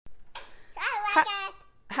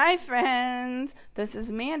Hi, friends. This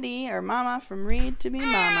is Mandy, or Mama from Read to Be Hi.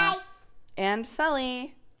 Mama. And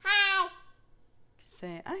Sully. Hi.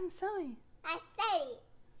 Say, I'm Sully. I'm Sully.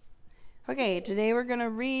 Okay, today we're going to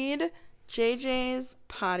read JJ's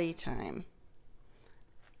Potty Time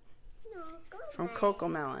No, go from back.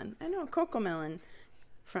 Cocomelon. I know, Cocomelon.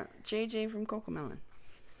 From JJ from Cocomelon.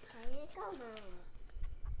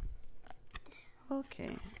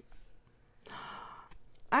 Okay.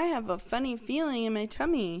 I have a funny feeling in my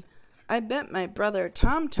tummy. I bet my brother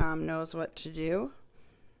Tom Tom knows what to do.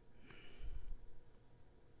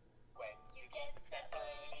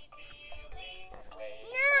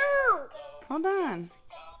 No! Hold on.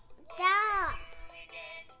 Stop!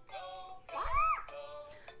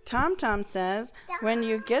 Tom Tom says, when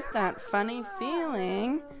you get that funny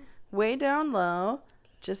feeling way down low,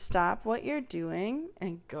 just stop what you're doing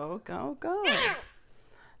and go, go, go.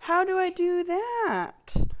 How do I do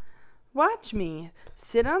that? Watch me.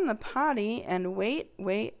 Sit on the potty and wait,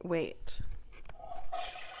 wait, wait.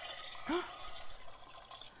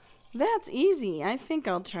 That's easy. I think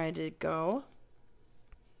I'll try to go.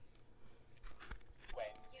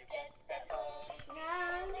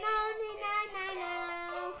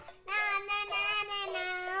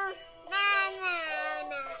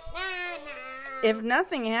 If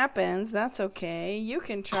nothing happens, that's okay. You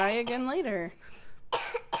can try again later.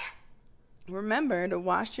 Remember to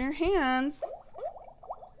wash your hands.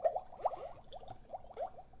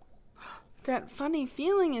 That funny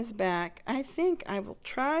feeling is back. I think I will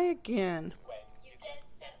try again.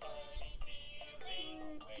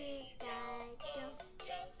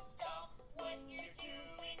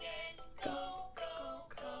 Go, go,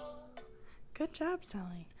 go. Good job,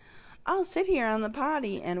 Sally. I'll sit here on the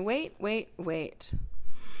potty and wait, wait, wait.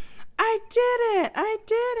 I did it! I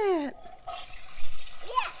did it!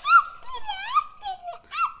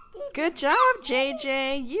 Good job,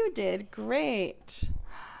 JJ. You did great.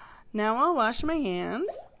 Now I'll wash my hands.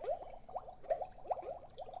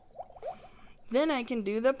 Then I can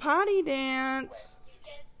do the potty dance.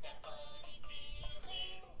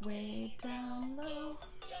 Way down low.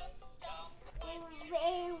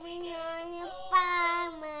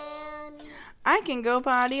 I can go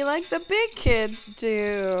potty like the big kids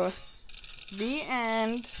do. The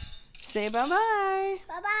end. Say bye-bye.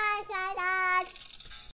 Bye-bye, Dad.